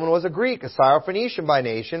 And the woman was a Greek, a Syrophoenician by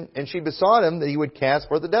nation, and she besought him that he would cast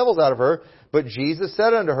forth the devils out of her. But Jesus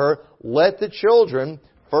said unto her, let the children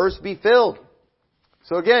first be filled.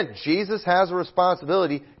 So again, Jesus has a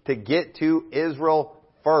responsibility to get to Israel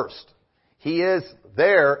first. He is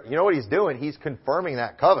there. You know what he's doing? He's confirming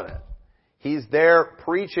that covenant. He's there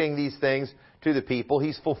preaching these things to the people.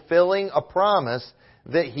 He's fulfilling a promise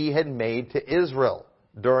that he had made to Israel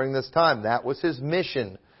during this time. That was his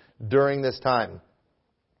mission during this time.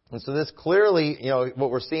 And so this clearly, what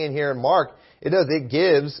we're seeing here in Mark, it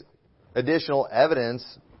gives additional evidence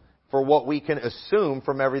for what we can assume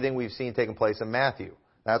from everything we've seen taking place in Matthew.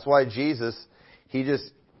 That's why Jesus, he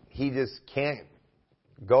just can't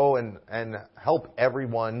go and help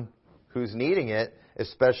everyone who's needing it,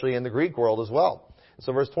 especially in the Greek world as well.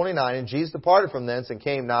 So verse 29, and Jesus departed from thence and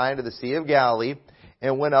came nigh unto the Sea of Galilee,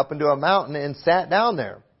 and went up into a mountain and sat down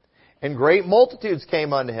there. And great multitudes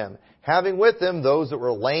came unto him, having with them those that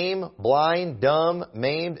were lame, blind, dumb,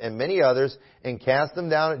 maimed, and many others, and cast them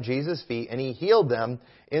down at Jesus' feet, and he healed them,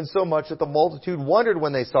 insomuch that the multitude wondered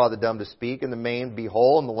when they saw the dumb to speak, and the maimed be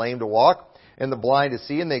whole, and the lame to walk, and the blind to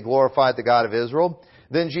see, and they glorified the God of Israel.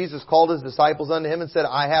 Then Jesus called his disciples unto him and said,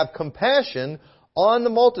 I have compassion on the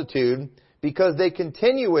multitude, because they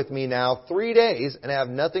continue with me now 3 days, and have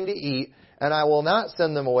nothing to eat, and I will not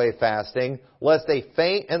send them away fasting, lest they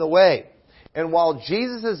faint in the way. And while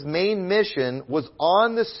Jesus' main mission was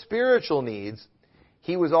on the spiritual needs,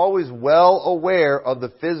 he was always well aware of the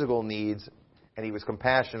physical needs, and he was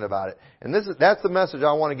compassionate about it. And that's the message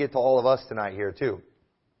I want to get to all of us tonight here too.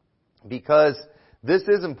 Because this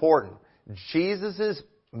is important. Jesus'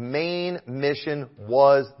 main mission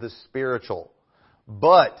was the spiritual.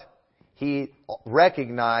 But he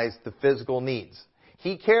recognized the physical needs.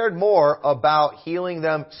 He cared more about healing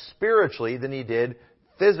them spiritually than he did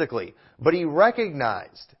physically. But he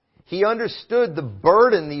recognized, he understood the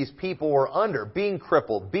burden these people were under, being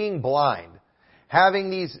crippled, being blind, having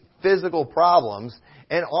these physical problems.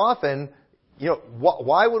 And often,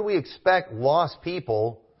 why would we expect lost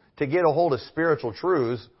people to get a hold of spiritual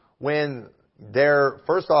truths when they're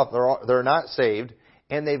not saved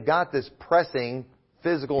and they've got this pressing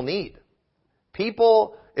physical need?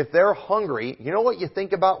 People, if they're hungry, you know what you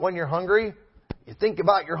think about when you're hungry? You think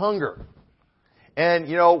about your hunger. And,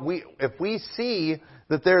 if we see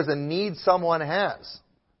that there's a need someone has,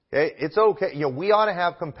 Okay? It's okay. We ought to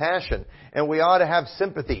have compassion and we ought to have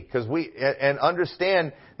sympathy and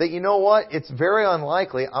understand that, you know what? It's very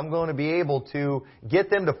unlikely I'm going to be able to get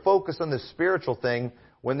them to focus on the spiritual thing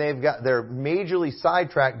when they're majorly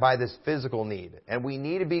sidetracked by this physical need. And we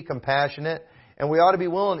need to be compassionate, and we ought to be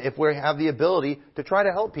willing, if we have the ability, to try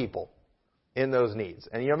to help people in those needs.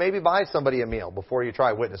 And maybe buy somebody a meal before you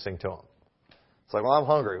try witnessing to them. It's like, well, I'm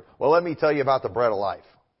hungry. Well, let me tell you about the bread of life.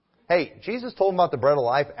 Hey, Jesus told them about the bread of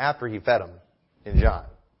life after He fed them in John.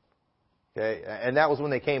 Okay? And that was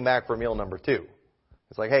when they came back for meal number 2.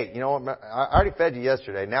 It's like, hey, you know what? I already fed you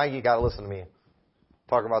yesterday. Now you got to listen to me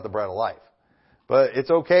talk about the bread of life. But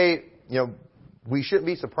it's okay. We shouldn't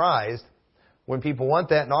be surprised when people want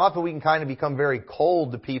that. And often we can kind of become very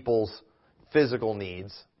cold to people's physical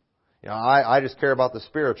needs. I just care about the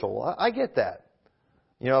spiritual. Well, I get that.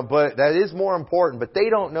 But that is more important. But they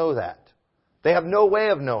don't know that. They have no way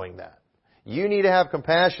of knowing that. You need to have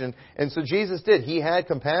compassion. And so Jesus did. He had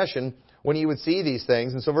compassion when He would see these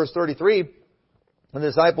things. And so verse 33, and the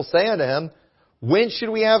disciples say unto Him, when should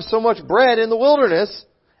we have so much bread in the wilderness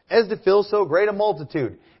as to fill so great a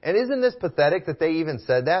multitude? And isn't this pathetic that they even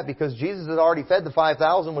said that? Because Jesus had already fed the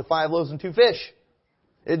 5,000 with 5 loaves and 2 fish.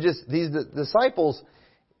 These disciples,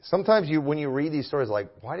 sometimes when you read these stories,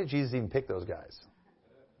 like, why did Jesus even pick those guys?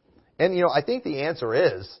 And I think the answer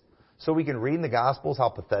is, so we can read in the Gospels how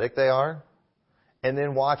pathetic they are, and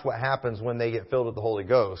then watch what happens when they get filled with the Holy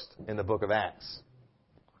Ghost in the book of Acts.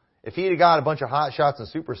 If He had got a bunch of hot shots and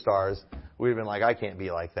superstars, we'd have been like, I can't be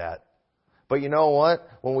like that. But you know what?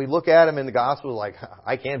 When we look at them in the Gospels, like,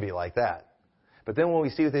 I can be like that. But then when we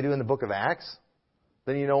see what they do in the book of Acts,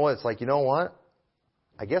 then you know what? It's like, you know what?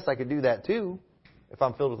 I guess I could do that too if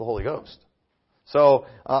I'm filled with the Holy Ghost. So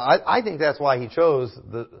I think that's why He chose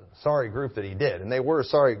the sorry group that He did. And they were a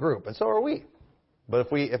sorry group. And so are we. But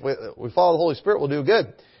if we follow the Holy Spirit, we'll do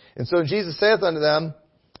good. And so Jesus saith unto them,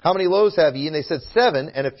 how many loaves have ye? And they said, 7,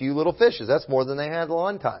 and a few little fishes. That's more than they had at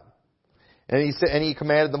one time. And He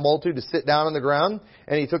commanded the multitude to sit down on the ground.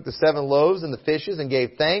 And He took the 7 loaves and the fishes and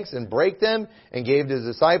gave thanks and brake them and gave to His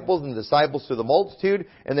disciples and the disciples to the multitude.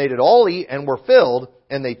 And they did all eat and were filled.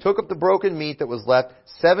 And they took up the broken meat that was left,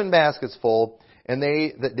 7 baskets full. And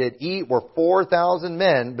they that did eat were 4,000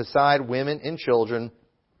 men, beside women and children.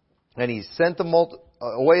 And He sent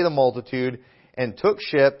away the multitude and took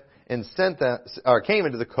ship and came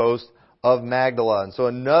into the coast of Magdala. And so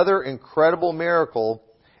another incredible miracle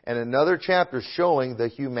and another chapter showing the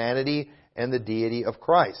humanity and the deity of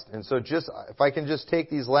Christ. And so if I can just take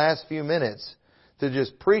these last few minutes to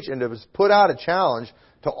just preach and to just put out a challenge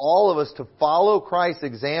to all of us to follow Christ's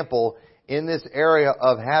example in this area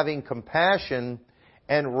of having compassion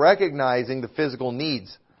and recognizing the physical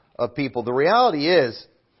needs of people. The reality is,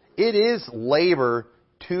 it is labor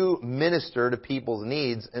to minister to people's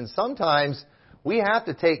needs, and sometimes we have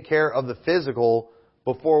to take care of the physical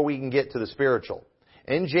before we can get to the spiritual.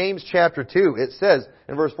 In James chapter 2, it says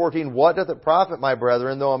in verse 14, what doth it profit, my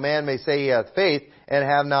brethren, though a man may say he hath faith and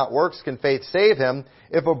have not works, can faith save him?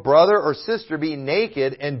 If a brother or sister be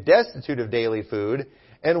naked and destitute of daily food,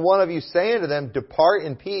 and one of you say unto them, depart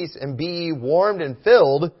in peace, and be ye warmed and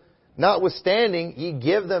filled, notwithstanding ye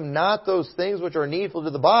give them not those things which are needful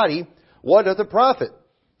to the body, what doth it profit?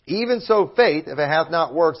 Even so faith, if it hath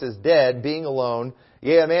not works, is dead, being alone.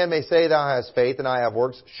 Yea, a man may say, thou hast faith, and I have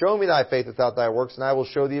works. Show me thy faith without thy works, and I will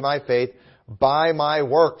show thee my faith by my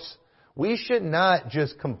works. We should not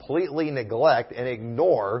just completely neglect and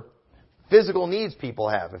ignore physical needs people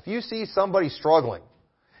have. If you see somebody struggling,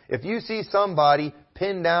 if you see somebody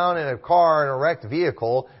pinned down in a car in a wrecked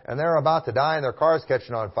vehicle and they're about to die and their car's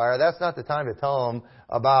catching on fire, that's not the time to tell them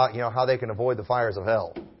about, how they can avoid the fires of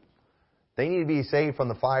hell. They need to be saved from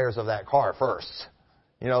the fires of that car first.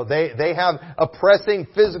 They have a pressing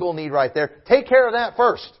physical need right there. Take care of that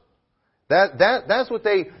first. That's what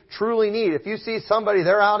they truly need. If you see somebody,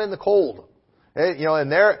 they're out in the cold,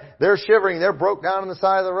 and they're shivering, they're broke down on the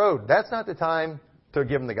side of the road. That's not the time to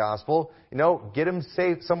give them the gospel. Get them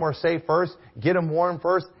safe, somewhere safe first, get them warm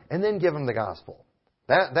first, and then give them the gospel.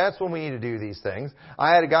 That's when we need to do these things.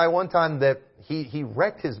 I had a guy one time that he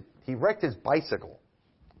wrecked his bicycle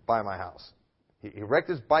by my house. He wrecked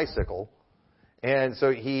his bicycle, and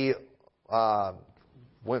so he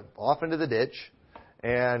went off into the ditch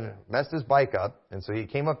and messed his bike up. And so he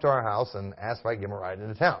came up to our house and asked if I could give him a ride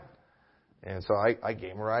into town. And so I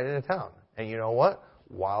gave him a ride into town. And you know what?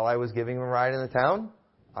 While I was giving him a ride into town,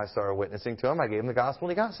 I started witnessing to him. I gave him the gospel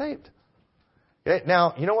and he got saved. Okay?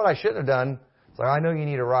 Now, you know what I shouldn't have done? It's like, I know you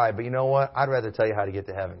need a ride, but you know what? I'd rather tell you how to get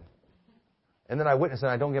to heaven. And then I witness and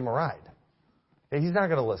I don't give him a ride. Okay? He's not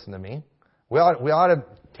going to listen to me. We ought to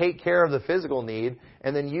take care of the physical need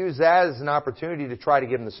and then use that as an opportunity to try to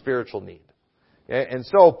give them the spiritual need. Okay? And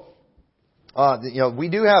so, we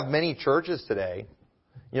do have many churches today.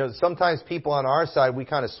 Sometimes people on our side, we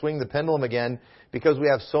kind of swing the pendulum again because we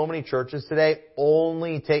have so many churches today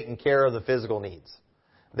only taking care of the physical needs.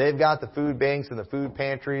 They've got the food banks and the food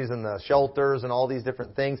pantries and the shelters and all these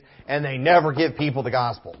different things, and they never give people the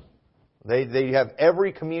gospel. They have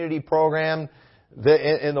every community program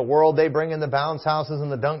in the world. They bring in the bounce houses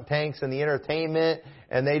and the dunk tanks and the entertainment,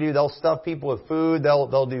 and they'll stuff people with food.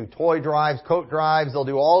 They'll do toy drives, coat drives. They'll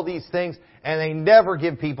do all these things, and they never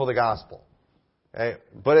give people the gospel. Okay?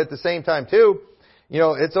 But at the same time, too,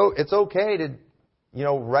 it's okay to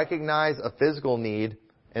recognize a physical need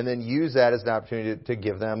and then use that as an opportunity to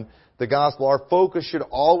give them the gospel. Our focus should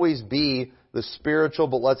always be the spiritual,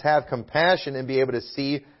 but let's have compassion and be able to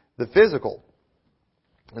see the physical.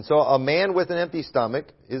 And so a man with an empty stomach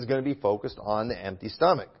is going to be focused on the empty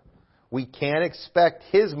stomach. We can't expect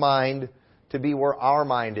his mind to be where our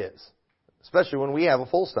mind is, especially when we have a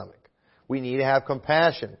full stomach. We need to have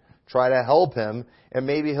compassion, try to help him, and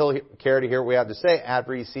maybe he'll care to hear what we have to say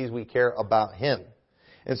after he sees we care about him.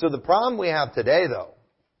 And so the problem we have today, though,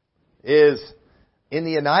 is in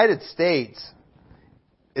the United States,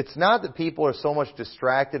 it's not that people are so much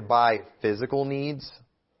distracted by physical needs,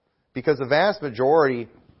 because the vast majority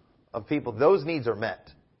of people, those needs are met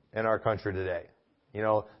in our country today.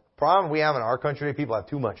 The problem we have in our country today, people have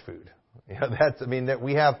too much food. That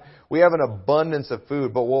we have an abundance of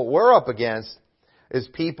food, but what we're up against is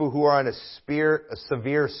people who are in a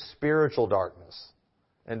severe spiritual darkness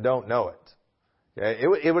and don't know it. Okay?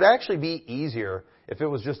 It would actually be easier if it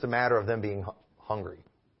was just a matter of them being hungry.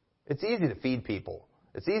 It's easy to feed people.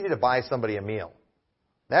 It's easy to buy somebody a meal.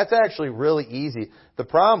 That's actually really easy. The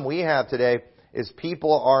problem we have today is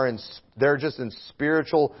people they're just in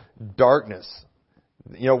spiritual darkness.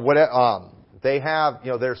 They have,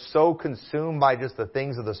 they're so consumed by just the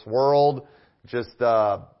things of this world, just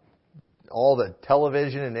all the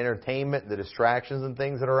television and entertainment, the distractions and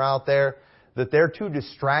things that are out there, that they're too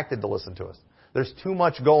distracted to listen to us. There's too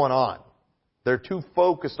much going on. They're too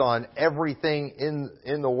focused on everything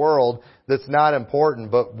in the world that's not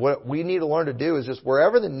important. But what we need to learn to do is just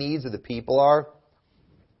wherever the needs of the people are,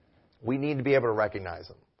 we need to be able to recognize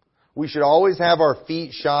them. We should always have our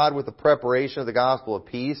feet shod with the preparation of the gospel of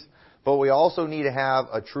peace, but we also need to have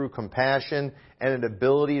a true compassion and an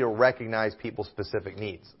ability to recognize people's specific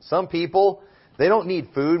needs. Some people, they don't need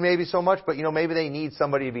food maybe so much, but maybe they need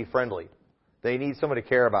somebody to be friendly. They need someone to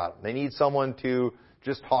care about them. They need someone to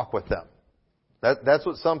just talk with them. That's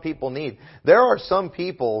what some people need. There are some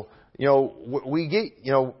people, we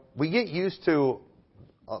get used to,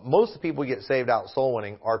 most of the people who get saved out soul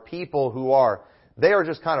winning are people they are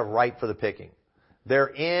just kind of ripe for the picking. They're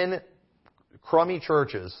in crummy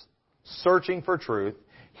churches, searching for truth,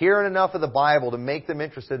 hearing enough of the Bible to make them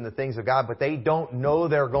interested in the things of God, but they don't know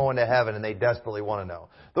they're going to heaven and they desperately want to know.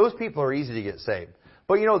 Those people are easy to get saved.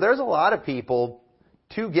 But there's a lot of people,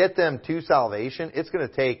 to get them to salvation, it's going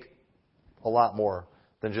to take a lot more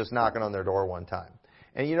than just knocking on their door one time.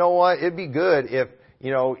 And you know what? It'd be good if,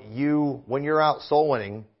 when you're out soul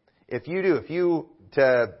winning, if you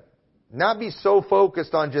to not be so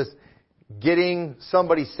focused on just getting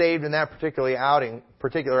somebody saved in that particular outing,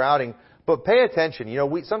 but pay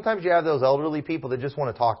attention. Sometimes you have those elderly people that just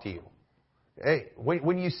want to talk to you. Hey,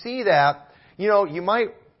 when you see that, you might,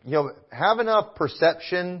 have enough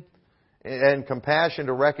perception and compassion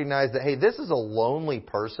to recognize that, hey, this is a lonely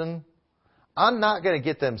person. I'm not going to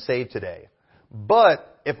get them saved today.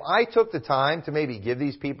 But if I took the time to maybe give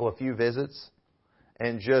these people a few visits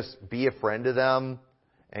and just be a friend to them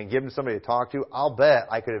and give them somebody to talk to, I'll bet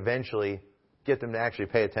I could eventually get them to actually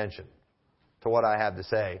pay attention to what I have to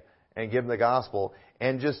say and give them the gospel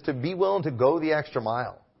and just to be willing to go the extra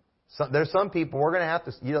mile. There's some people you're going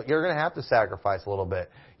to have to sacrifice a little bit.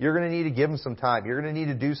 You're going to need to give them some time. You're going to need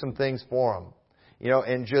to do some things for them.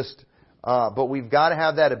 And just but we've got to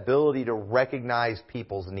have that ability to recognize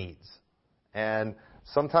people's needs. And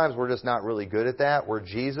sometimes we're just not really good at that. Where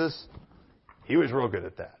Jesus, He was real good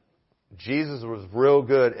at that. Jesus was real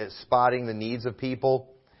good at spotting the needs of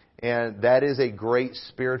people. And that is a great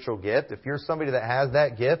spiritual gift. If you're somebody that has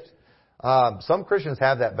that gift, some Christians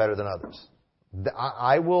have that better than others.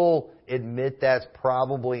 I will admit that's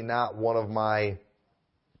probably not one of my...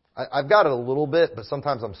 I've got it a little bit, but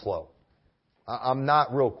sometimes I'm slow. I'm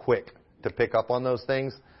not real quick to pick up on those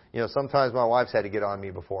things. Sometimes my wife's had to get on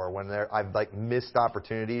me before when I've missed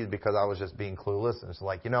opportunities because I was just being clueless. And it's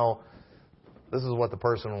like, this is what the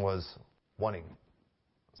person was wanting.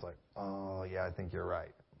 It's like, oh yeah, I think you're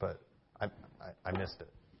right, but I missed it.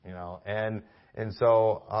 That's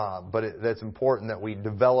important that we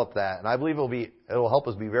develop that, and I believe it'll help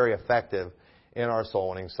us be very effective in our soul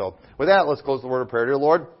winning. So, with that, let's close the word of prayer. Dear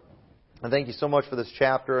Lord, I thank you so much for this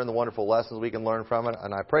chapter and the wonderful lessons we can learn from it.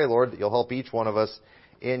 And I pray, Lord, that you'll help each one of us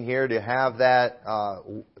in here to have that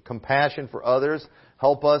compassion for others.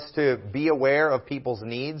 Help us to be aware of people's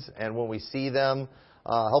needs, and when we see them,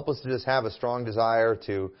 help us to just have a strong desire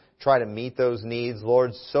to try to meet those needs,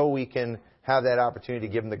 Lord, so we can have that opportunity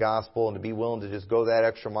to give them the gospel and to be willing to just go that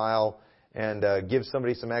extra mile and give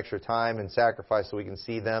somebody some extra time and sacrifice so we can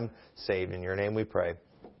see them saved. In your name we pray.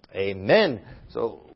 Amen. So